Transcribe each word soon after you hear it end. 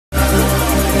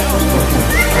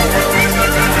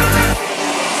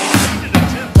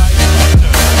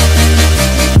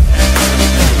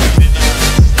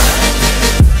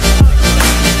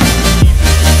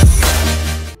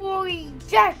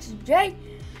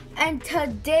And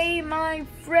today, my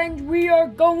friend, we are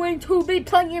going to be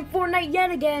playing Fortnite yet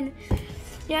again.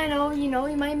 Yeah, I know, you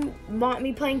might want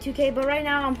me playing 2K, but right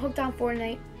now I'm hooked on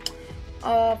Fortnite.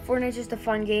 Fortnite's just a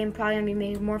fun game. Probably gonna be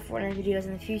making more Fortnite videos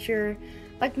in the future,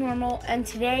 like normal. And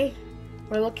today,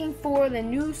 we're looking for the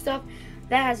new stuff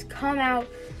that has come out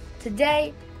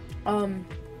today.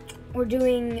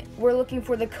 We're looking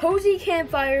for the cozy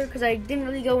campfire, because I didn't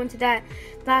really go into that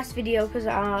last video because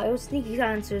it was sneaky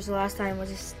silencers. The last time was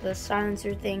just the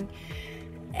silencer thing,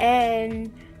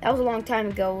 and that was a long time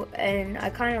ago. And I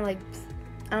kind of I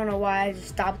don't know why I just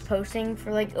stopped posting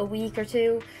for like a week or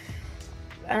two.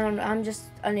 I don't know. I'm just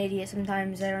an idiot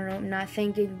sometimes. I don't know. I'm not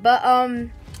thinking, but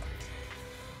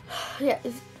yeah.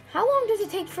 How long does it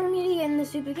take for me to get in the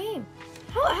stupid game?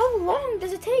 How long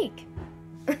does it take?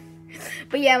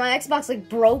 But yeah, my Xbox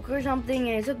broke or something,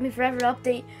 and it took me forever to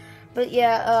update. But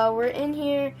yeah, we're in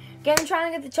here again,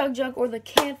 trying to get the chug jug or the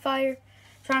campfire,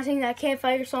 trying to sing that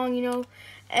campfire song,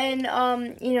 and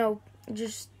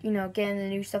just getting the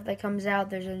new stuff that comes out.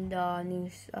 There's a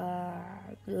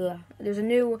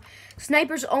new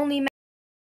snipers only map.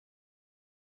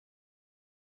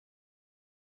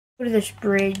 Go to this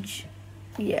bridge.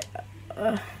 Yeah.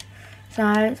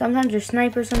 Sometimes there's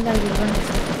snipers, sometimes there's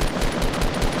runners.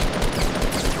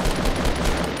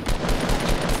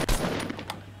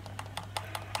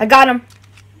 I got him.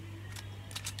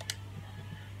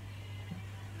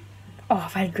 Oh,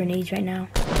 if I had grenades right now.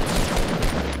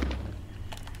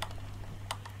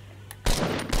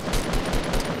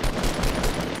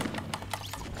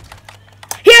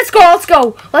 Here, let's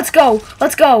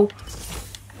go.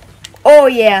 Oh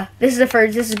yeah, this is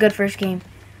a good first game.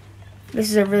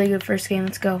 This is a really good first game.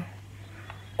 Let's go.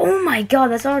 Oh my god,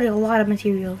 that's already a lot of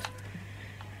materials.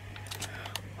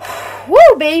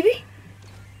 Woo, baby.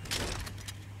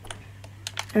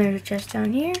 And there's a chest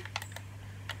down here.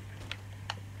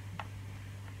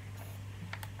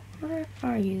 Where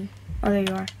are you? Oh, there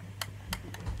you are.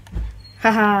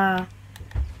 Haha.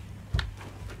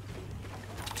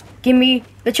 Give me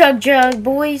the chug jug,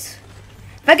 boys.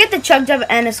 If I get the chug jug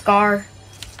and a scar,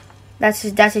 that's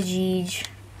a Jeej.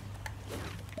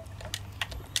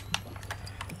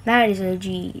 That is a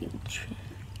Jeej.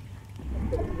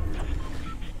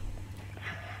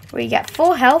 Where you got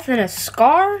full health and a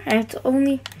scar, and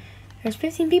there's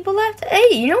 15 people left.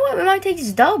 Hey, you know what? We might take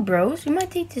this dub, bros. We might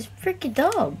take this freaking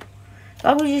dub. If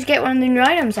I would just get one of the new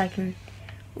items, I can.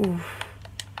 Ooh.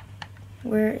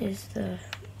 Where is the?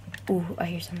 Ooh, I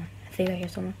hear someone. I think I hear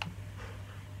someone.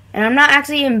 And I'm not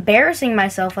actually embarrassing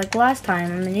myself like last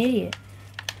time. I'm an idiot.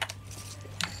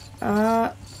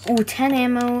 Ooh, 10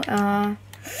 ammo.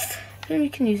 We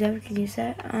can use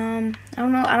that. I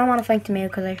don't know. I don't want to fight Tomato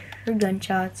because I heard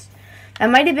gunshots. That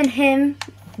might have been him,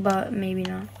 but maybe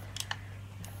not.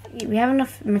 We have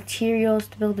enough materials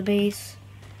to build the base.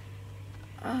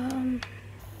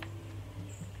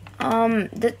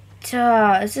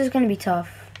 This is gonna be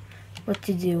tough. What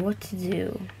to do?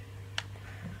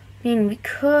 I mean, we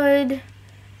could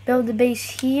build the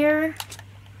base here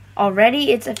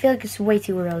already. I feel like it's way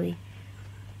too early.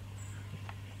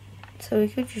 So we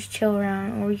could just chill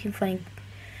around, or we can flank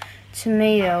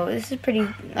Tomato. This is pretty,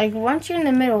 once you're in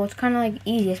the middle, it's kind of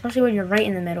easy, especially when you're right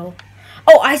in the middle.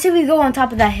 Oh, I said we go on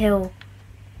top of that hill.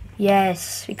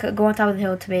 Yes, we could go on top of the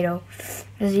hill, Tomato.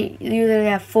 Because you literally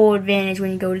have full advantage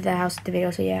when you go to the house with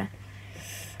Tomato, so yeah.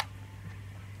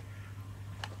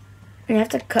 And you have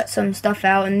to cut some stuff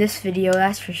out in this video,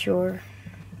 that's for sure.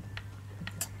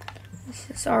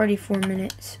 It's already 4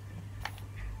 minutes.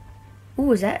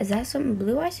 Ooh, is that something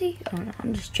blue I see? Oh no,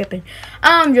 I'm just tripping.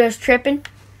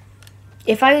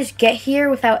 If I just get here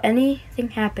without anything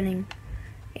happening,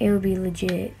 it will be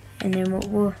legit. And then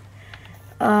we'll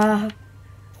I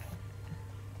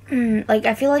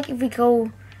feel like if we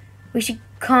go, we should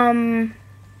come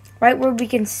right where we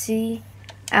can see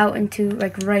out into,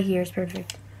 right here is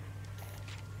perfect.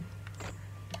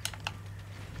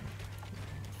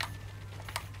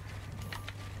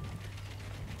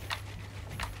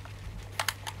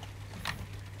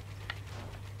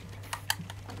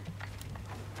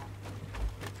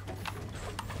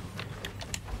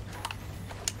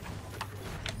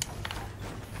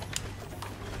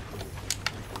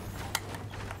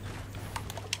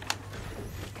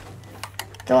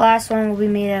 The last one will be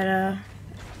made out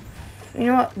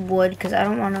of, wood, because I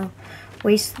don't want to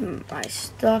waste my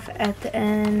stuff at the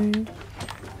end.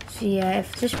 So yeah,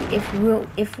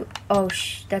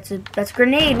 that's a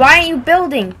grenade. Why aren't you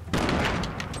building?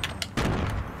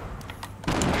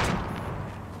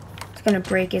 It's gonna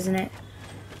break, isn't it?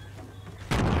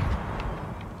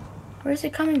 Where's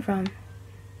it coming from?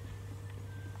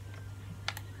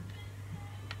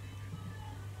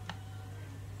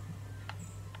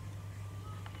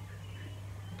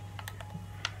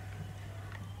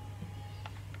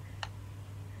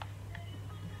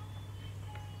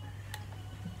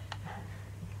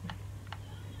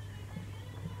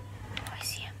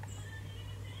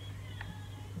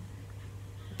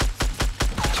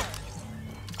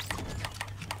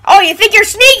 you think you're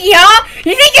sneaky, huh?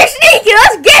 You think you're sneaky?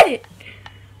 Let's get it.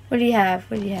 What do you have?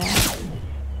 What do you have?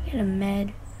 Get a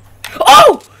med.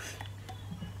 Oh!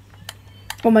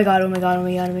 Oh my god, oh my god, oh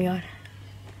my god, oh my god.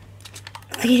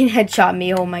 He headshot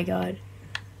me, oh my god.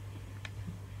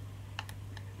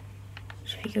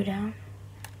 Should we go down?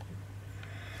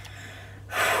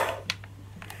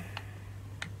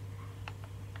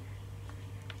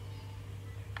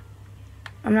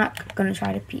 I'm not gonna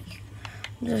try to peek.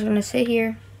 I'm just gonna sit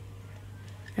here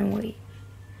and wait.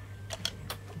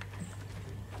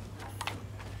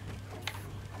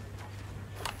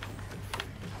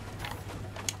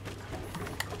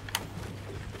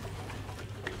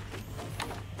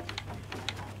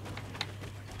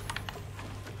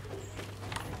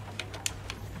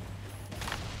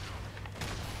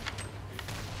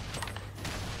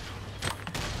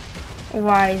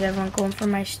 Why is everyone going for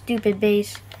my stupid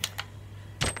base?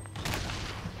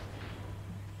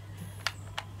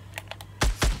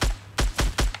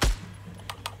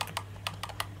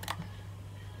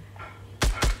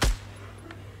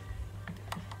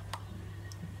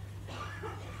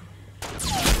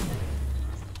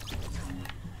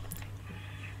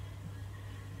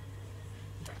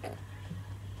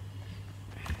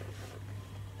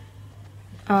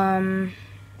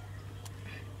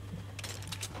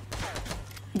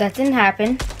 That didn't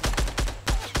happen.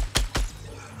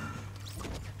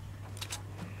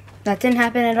 That didn't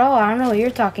happen at all. I don't know what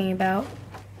you're talking about.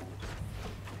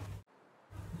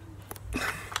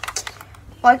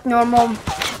 Like normal.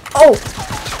 Oh!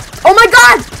 Oh my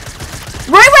god!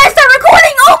 Right when I start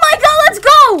recording! Oh my god, let's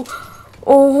go!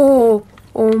 Oh!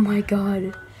 Oh my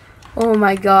god. Oh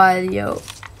my god, yo.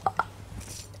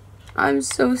 I'm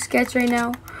so sketched right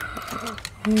now.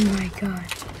 Oh my god.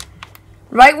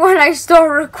 Right when I start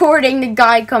recording, the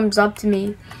guy comes up to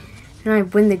me. And I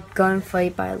win the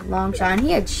gunfight by a long shot. And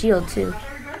he had shield too.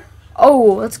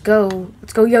 Oh, let's go.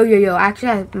 Let's go. Yo, yo, yo.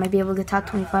 Actually, I might be able to get top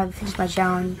 25 to finish my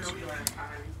challenge.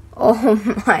 Oh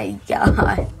my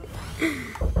god.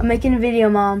 I'm making a video,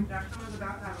 Mom.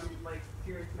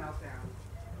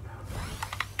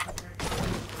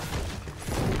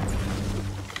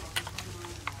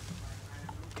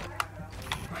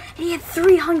 He had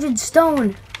 300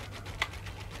 stone.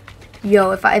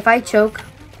 Yo, if I choke,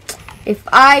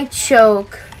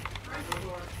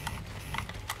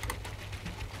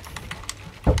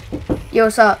 yo,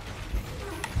 what's up?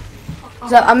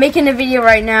 So I'm making a video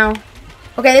right now.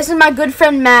 Okay, this is my good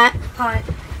friend Matt. Hi.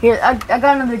 Here, I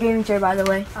got another gaming chair, by the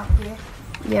way. Oh, yeah.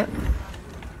 Yep.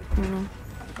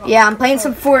 Yeah, I'm playing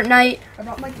some Fortnite. I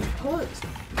brought my controllers.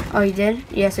 Oh, you did?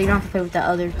 Yeah, so you don't have to play with the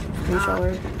other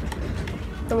controller.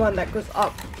 The one that goes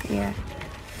up. Yeah.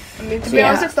 I mean, to be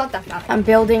honest, it's not that bad. I'm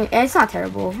building. It's not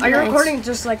terrible. Are you recording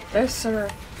just like this, or?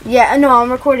 Yeah, no,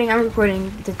 I'm recording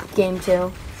the game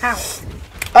too. How?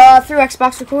 Through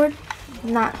Xbox Record.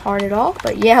 Not hard at all,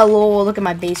 but yeah, lol, look at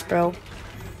my base, bro.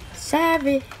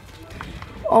 Savage.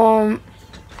 Oh,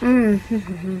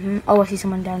 I see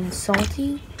someone down in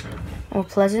Salty or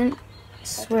Pleasant. I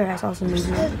swear I saw some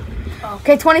movement.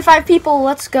 Okay, 25 people,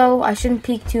 let's go. I shouldn't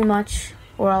peek too much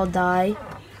or I'll die.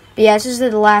 But yeah, this is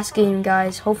the last game,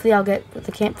 guys. Hopefully I'll get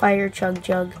the campfire chug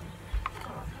jug.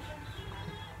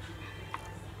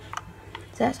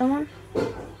 Is that someone?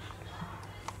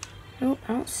 Nope,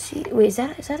 I don't see. Wait, is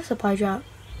that a supply drop?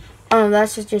 Oh, no,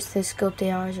 that's just the scope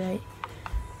they are, right?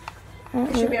 I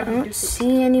don't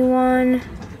see anyone.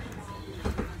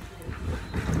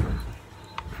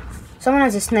 Someone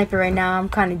has a sniper right now. I'm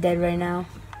kind of dead right now.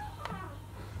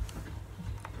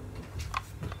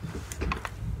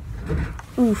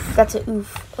 Oof, that's a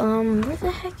oof. Where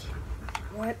the heck?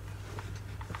 What?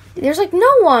 There's like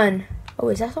no one. Oh,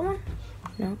 is that someone?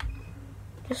 No.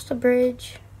 Just a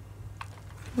bridge.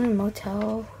 I'm in a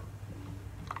motel.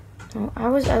 Oh, I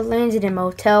landed in a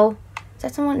motel. Is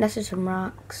that someone? That's just some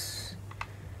rocks.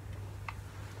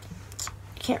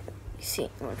 Can't really see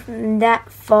anyone from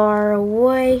that far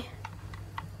away.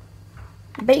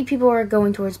 I bet you people are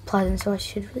going towards Pleasant, so I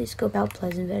should really scope out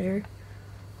Pleasant better.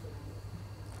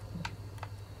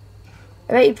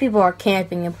 I bet you people are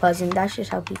camping in Pleasant. That's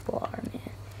just how people are,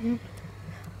 man.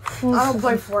 I don't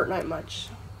play Fortnite much.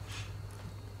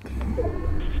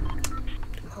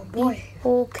 Oh boy.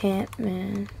 People camp,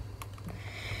 man.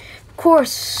 Of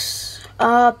course,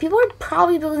 people are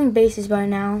probably building bases by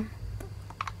now.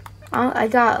 I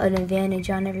got an advantage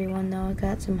on everyone, though. I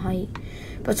got some height.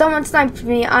 But someone sniped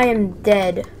me. I am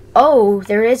dead. Oh,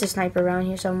 there is a sniper around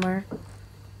here somewhere.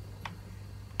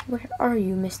 Where are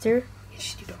you, mister?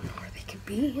 Yes, you don't know where they could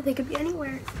be. They could be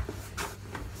anywhere.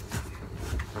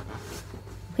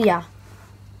 Yeah.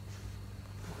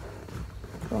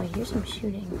 Oh, I hear some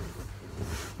shooting.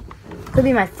 Could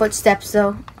be my footsteps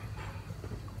though.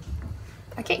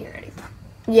 I can't hear anything.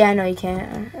 Yeah, I know you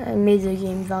can't. I made the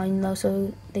game volume low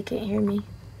so they can't hear me.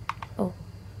 Oh.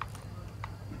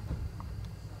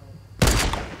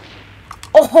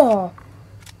 Oh!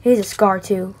 Here's a scar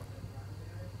too.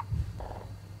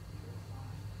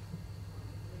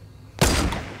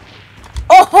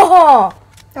 Oh!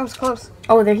 That was close.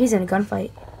 Oh, there he's in a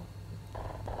gunfight.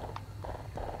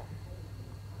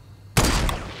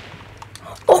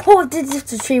 Oh,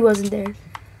 the tree wasn't there.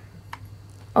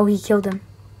 Oh, he killed him.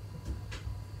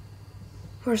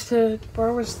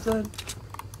 Where was the...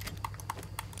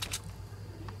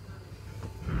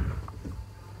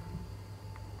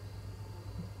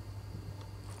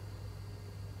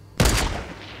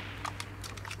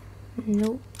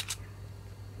 Nope.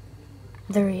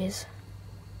 There he is.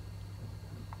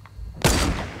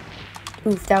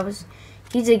 Oof, that was...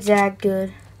 He zigzagged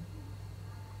good.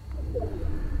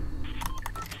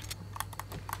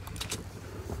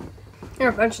 You're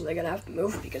eventually gonna have to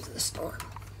move because of the storm.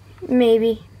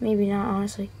 Maybe. Maybe not,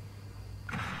 honestly.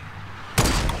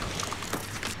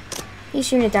 He's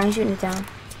shooting it down, he's shooting it down.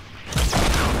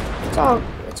 It's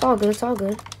all good, it's all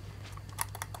good.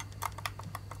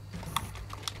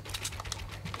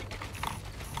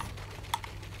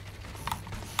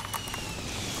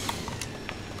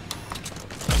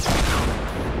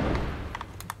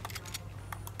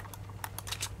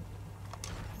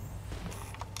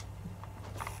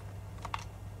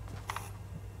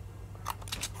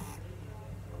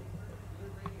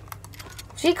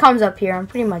 If she comes up here, I'm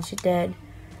pretty much dead.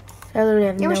 I literally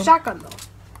have You have a shotgun though.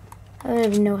 I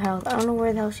literally have no health. I don't know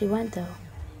where the hell she went though.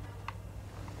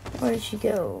 Where did she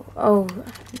go? Oh.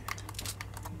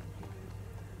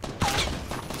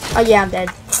 Oh yeah, I'm dead.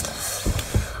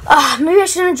 Maybe I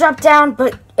shouldn't drop down,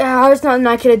 but there's nothing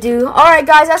I could do. Alright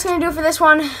guys, that's gonna do it for this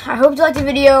one. I hope you liked the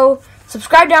video.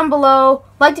 Subscribe down below.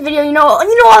 Like the video, you know all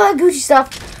that Gucci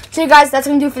stuff. So you guys, that's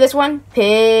gonna do it for this one.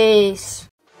 Peace.